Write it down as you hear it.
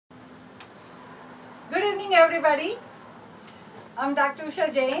evening, everybody. I'm Dr.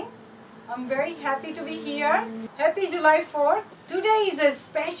 Usha Jain. I'm very happy to be here. Happy July 4th. Today is a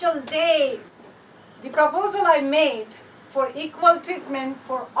special day. The proposal I made for equal treatment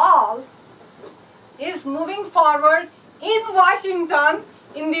for all is moving forward in Washington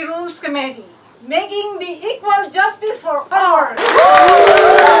in the Rules Committee, making the equal justice for all.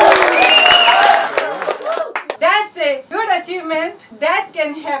 That's a good achievement that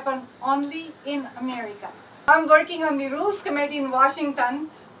can happen only in America. I'm working on the Rules Committee in Washington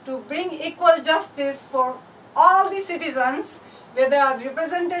to bring equal justice for all the citizens, whether they are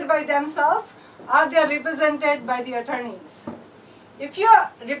represented by themselves or they are represented by the attorneys. If you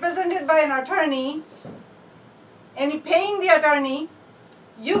are represented by an attorney and you're paying the attorney,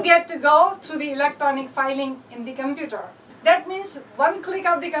 you get to go through the electronic filing in the computer. That means one click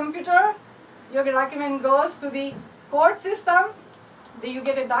of the computer, your document goes to the court system, then you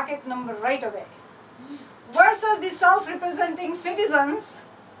get a docket number right away. Versus the self-representing citizens,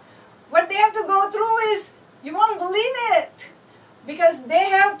 what they have to go through is, you won't believe it, because they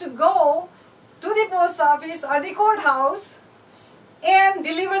have to go to the post office or the courthouse and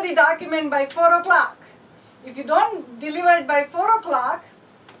deliver the document by 4 o'clock. If you don't deliver it by 4 o'clock,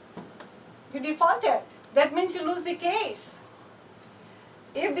 you defaulted. That means you lose the case.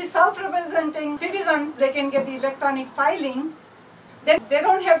 If the self-representing citizens, they can get the electronic filing, then they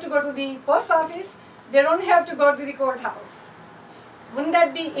don't have to go to the post office, they don't have to go to the courthouse. Wouldn't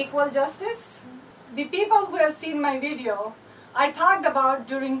that be equal justice? The people who have seen my video, I talked about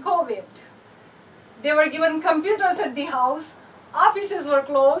during COVID. They were given computers at the house, offices were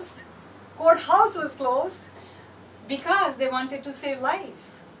closed, courthouse was closed, because they wanted to save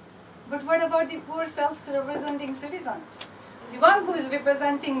lives. But what about the poor self-representing citizens? The one who is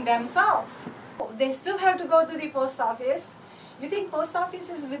representing themselves. They still have to go to the post office. You think post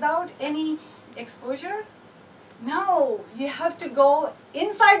office is without any exposure? No, you have to go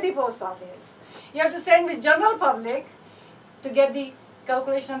inside the post office. You have to send the general public to get the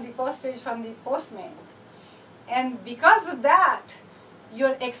calculation of the postage from the postman. And because of that,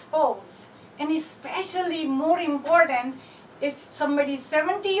 you're exposed. And especially more important, if somebody is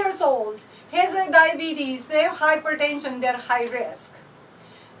 70 years old, has a diabetes, they have hypertension, they're high risk.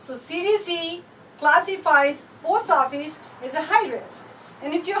 So CDC classifies post office as a high risk.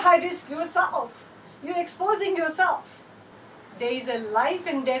 And if you're high risk yourself, you're exposing yourself. There is a life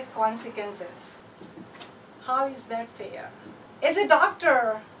and death consequences. How is that fair? As a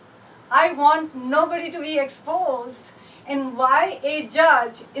doctor, I want nobody to be exposed. And why a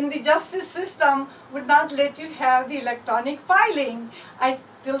judge in the justice system would not let you have the electronic filing, I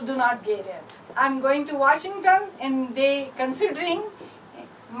still do not get it. I'm going to Washington and they considering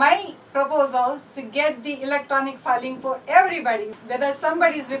my proposal to get the electronic filing for everybody, whether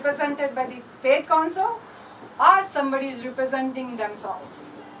somebody is represented by the paid counsel or somebody is representing themselves.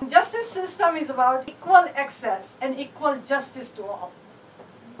 Justice system is about equal access and equal justice to all.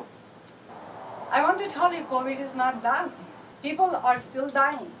 I want to tell you, COVID is not done. People are still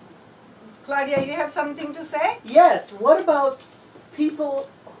dying. Claudia, you have something to say? Yes. What about people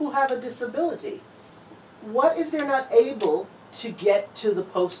who have a disability? What if they're not able to get to the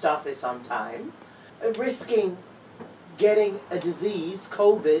post office on time, risking getting a disease,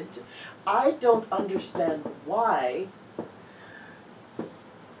 COVID? I don't understand why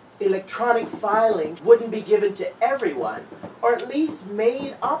electronic filing wouldn't be given to everyone, or at least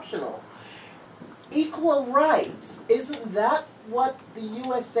made optional. Equal rights, isn't that what the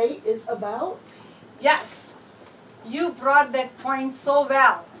USA is about? Yes, you brought that point so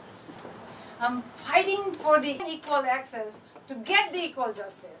well. I'm fighting for the equal access to get the equal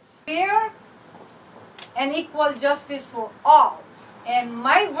justice. Fair and equal justice for all. And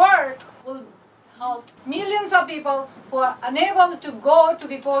my work will help millions of people who are unable to go to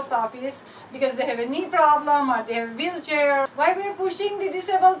the post office because they have a knee problem or they have a wheelchair. Why we're pushing the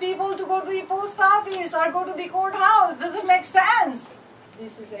disabled people to go to the post office or go to the courthouse? Doesn't make sense.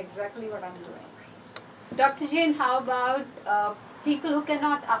 This is exactly what I'm doing. Dr. Jain, how about people who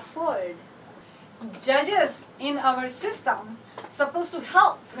cannot afford? Judges in our system supposed to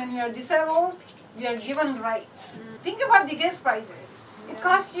help. When you are disabled, we are given rights. Think about the gas prices. It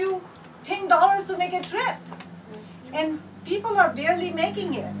costs you $10 to make a trip. And people are barely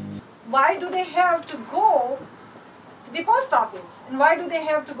making it. Why do they have to go to the post office? And why do they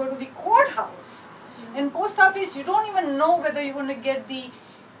have to go to the courthouse? In post office, you don't even know whether you're going to get the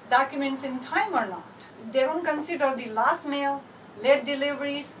documents in time or not. They don't consider the last mail, late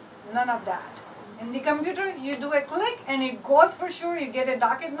deliveries, none of that. In the computer, you do a click and it goes for sure, you get a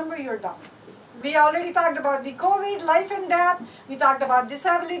docket number, you're done. We already talked about the COVID, life and death. We talked about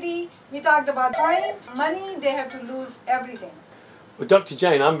disability. We talked about crime, money. They have to lose everything. Well, Dr.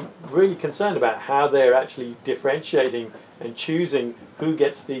 Jain, I'm really concerned about how they're actually differentiating and choosing who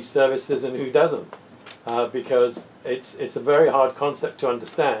gets these services and who doesn't, because it's a very hard concept to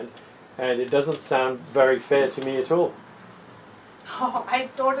understand, and it doesn't sound very fair to me at all. Oh, I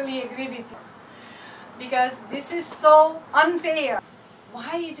totally agree with you, because this is so unfair.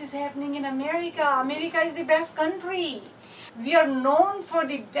 Why it is happening in America? America is the best country. We are known for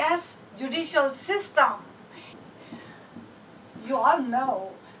the best judicial system. You all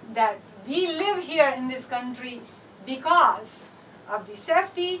know that we live here in this country because of the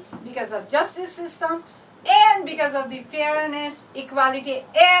safety, because of justice system, and because of the fairness, equality,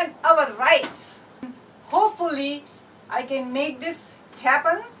 and our rights. Hopefully, I can make this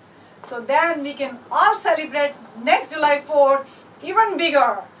happen, so then we can all celebrate next July 4th even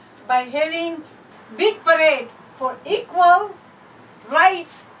bigger by having big parade for equal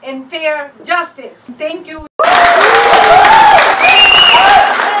rights and fair justice. Thank you.